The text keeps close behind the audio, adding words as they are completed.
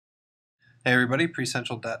Hey everybody,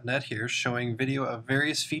 PreCentral.net here, showing video of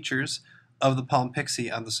various features of the Palm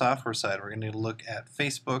Pixi on the software side. We're going to look at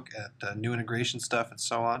Facebook, at new integration stuff, and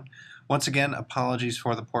so on. Once again, apologies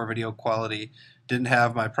for the poor video quality. Didn't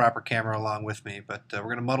have my proper camera along with me, but we're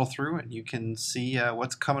going to muddle through and you can see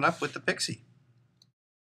what's coming up with the Pixi.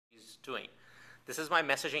 Is doing. This is my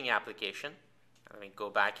messaging application. Let me go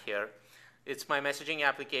back here. It's my messaging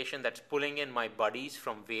application that's pulling in my buddies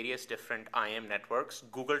from various different IM networks,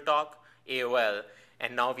 Google Talk, AOL,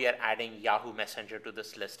 and now we are adding Yahoo Messenger to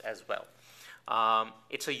this list as well.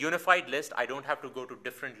 It's a unified list. I don't have to go to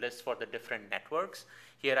different lists for the different networks.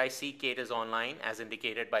 Here I see Kate is online as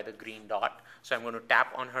indicated by the green dot. So I'm going to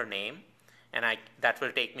tap on her name and that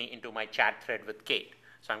will take me into my chat thread with Kate.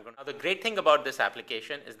 So now the great thing about this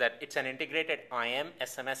application is that it's an integrated IM,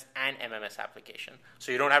 SMS, and MMS application.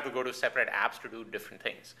 So you don't have to go to separate apps to do different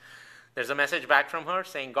things. There's a message back from her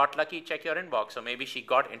saying, got lucky, check your inbox. So maybe she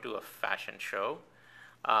got into a fashion show.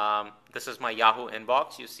 This is my Yahoo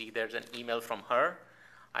inbox. You see there's an email from her.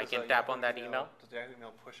 I can tap on that email. Does Yahoo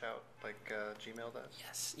email push out like Gmail does?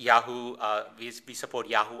 Yes, Yahoo, we support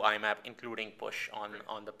Yahoo IMAP, including push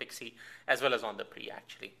on the Pixi, as well as on the Pre,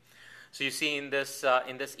 actually. So you see in this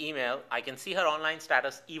email, I can see her online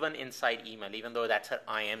status even inside email, even though that's her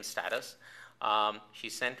IM status. She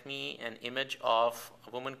sent me an image of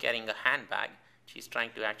a woman carrying a handbag. She's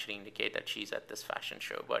trying to actually indicate that she's at this fashion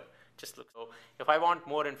show, but just look. So if I want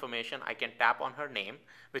more information, I can tap on her name,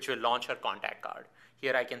 which will launch her contact card.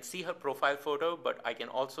 Here I can see her profile photo, but I can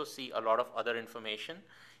also see a lot of other information,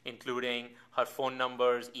 including her phone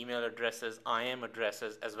numbers, email addresses, IM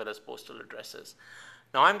addresses, as well as postal addresses.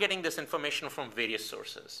 Now I'm getting this information from various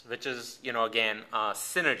sources, which is, again,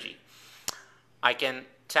 synergy. I can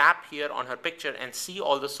tap here on her picture and see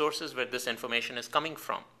all the sources where this information is coming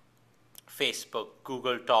from. Facebook,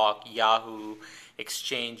 Google Talk, Yahoo,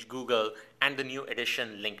 Exchange, Google, and the new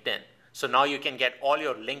addition, LinkedIn. So now you can get all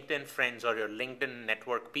your LinkedIn friends or your LinkedIn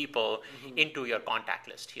network people into your contact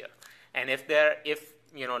list here. And if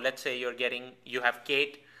let's say you have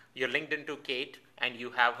Kate, you're linked into Kate, and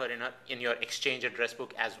you have her in your Exchange address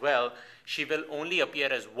book as well, she will only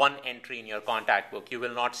appear as one entry in your contact book. You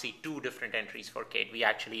will not see two different entries for Kate. We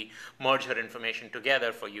actually merge her information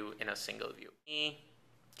together for you in a single view.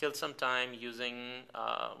 Kill some time using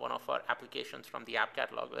one of our applications from the app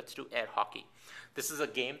catalog. Let's do air hockey. This is a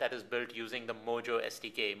game that is built using the Mojo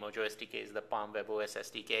SDK. Mojo SDK is the Palm WebOS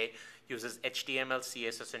SDK. Uses HTML,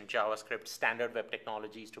 CSS, and JavaScript, standard web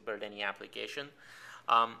technologies to build any application.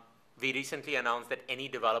 We recently announced that any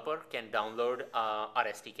developer can download our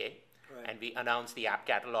SDK, right. And we announced the app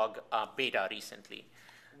catalog beta recently.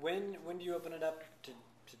 When do you open it up to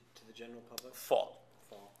the general public? Fall.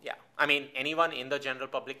 Yeah, I mean, anyone in the general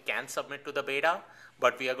public can submit to the beta,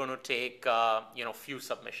 but we are going to take few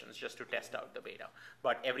submissions just to test out the beta.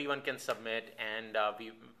 But everyone can submit, and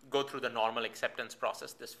we go through the normal acceptance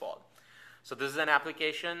process this fall. So this is an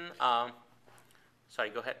application. Sorry,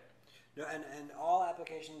 go ahead. No, and all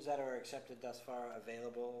applications that are accepted thus far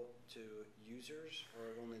available to users,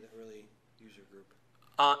 or only the early user group?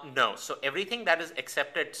 No, so everything that is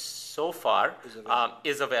accepted so far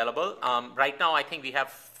is available. Right now, I think we have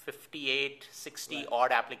 58, 60 right.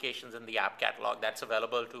 odd applications in the app catalog that's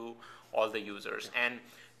available to all the users. Yeah. And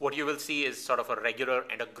what you will see is sort of a regular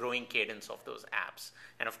and a growing cadence of those apps.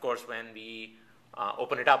 And of course, when we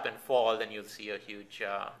open it up in fall, then you'll see a huge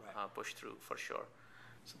push through for sure.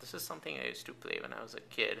 So this is something I used to play when I was a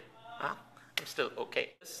kid. I'm still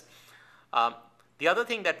okay. The other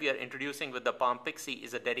thing that we are introducing with the Palm Pixi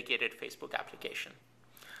is a dedicated Facebook application.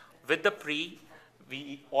 With the Pre,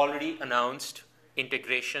 we already announced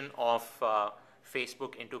integration of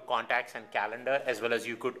Facebook into contacts and calendar, as well as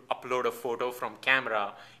you could upload a photo from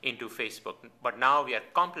camera into Facebook. But now we are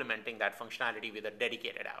complementing that functionality with a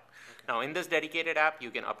dedicated app. Okay. Now in this dedicated app,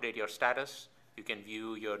 you can update your status, you can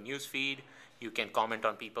view your news feed, you can comment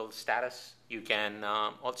on people's status, you can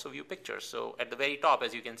also view pictures. So at the very top,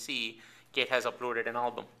 as you can see, Kate has uploaded an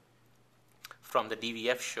album from the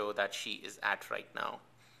DVF show that she is at right now.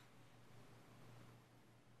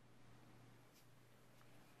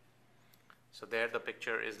 So there the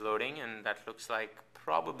picture is loading, and that looks like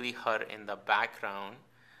probably her in the background.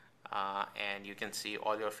 And you can see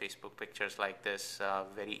all your Facebook pictures like this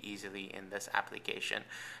very easily in this application.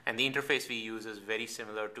 And the interface we use is very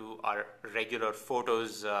similar to our regular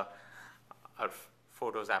Photos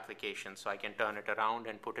application. So I can turn it around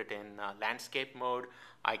and put it in landscape mode.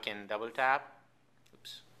 I can double tap.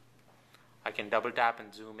 Oops. I can double tap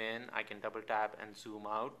and zoom in. I can double tap and zoom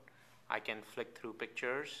out. I can flick through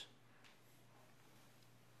pictures,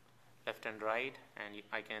 left and right, and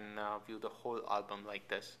I can view the whole album like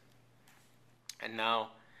this. And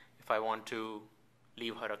now, if I want to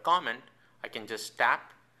leave her a comment, I can just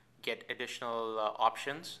tap, get additional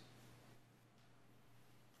options,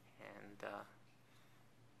 and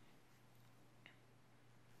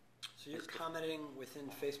so you're commenting within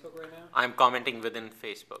Facebook right now? I'm commenting within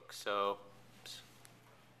Facebook. So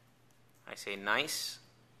I say nice,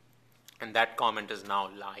 and that comment is now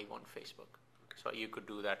live on Facebook. So you could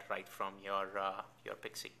do that right from your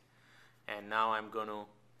Pixi. And now I'm going to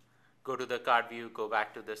go to the card view, go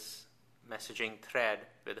back to this messaging thread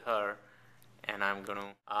with her, and I'm going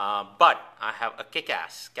to, but I have a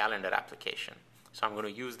kick-ass calendar application. So I'm going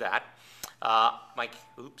to use that.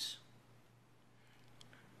 Oops.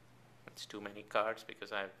 It's too many cards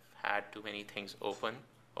because I've had too many things open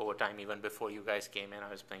over time. Even before you guys came in, I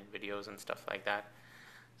was playing videos and stuff like that.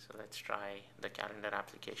 So let's try the calendar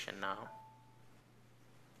application now.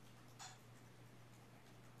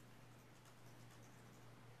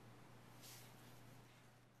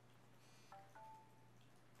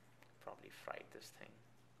 Probably fried this thing.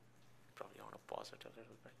 Probably want to pause it a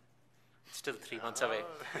little bit. It's still 3 months away.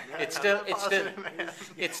 It's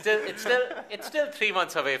still 3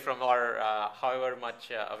 months away from our however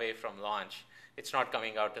much away from launch. It's not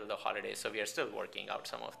coming out till the holidays, so we are still working out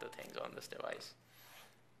some of the things on this device.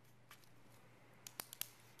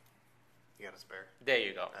 You got a spare? There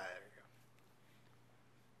you go. There you go.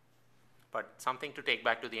 But something to take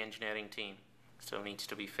back to the engineering team. Still needs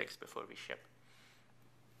to be fixed before we ship.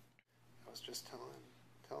 I was just telling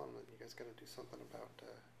that you guys got to do something about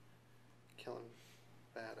killing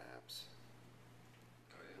bad apps.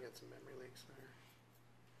 Oh, yeah. You got some memory leaks there.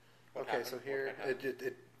 What okay, happened? so here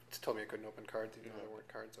it told me I couldn't open cards even though there weren't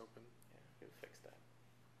cards open. Yeah, we'll fix that.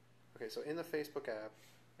 Okay, so in the Facebook app,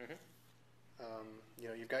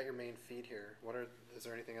 you've got your main feed here. Is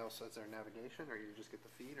there anything else? Is there navigation, or you just get the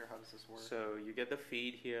feed, or how does this work? So you get the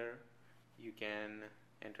feed here. You can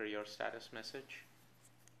enter your status message.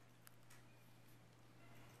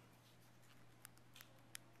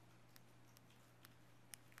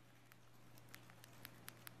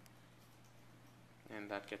 And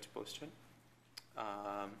that gets posted.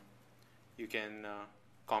 You can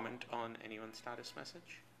comment on anyone's status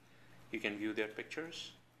message. You can view their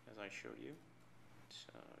pictures, as I showed you.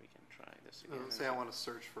 So we can try this again. Say I want to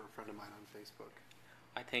search for a friend of mine on Facebook.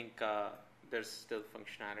 I think there's still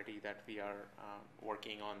functionality that we are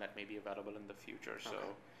working on that may be available in the future.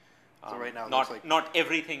 So, so right now, it not looks like not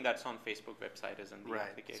everything that's on Facebook website is in the right.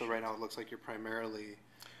 application. So right now it looks like you're primarily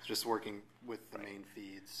just working with the main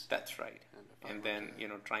feeds. That's right. And then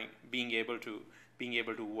being able to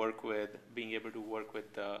work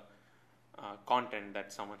with the content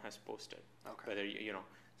that someone has posted. Okay. Whether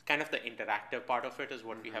it's kind of the interactive part of it is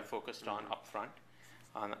what we have focused on upfront,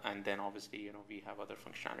 and then obviously we have other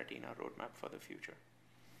functionality in our roadmap for the future.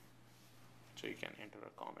 So you can enter a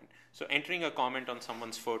comment. So entering a comment on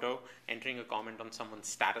someone's photo, entering a comment on someone's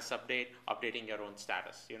status update, updating your own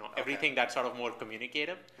status. Everything that's sort of more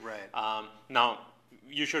communicative. Right. Now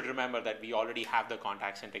you should remember that we already have the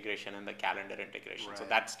contacts integration and the calendar integration. Right. So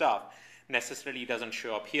that stuff necessarily doesn't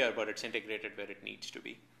show up here, but it's integrated where it needs to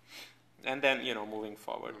be. And then moving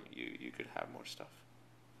forward, you could have more stuff.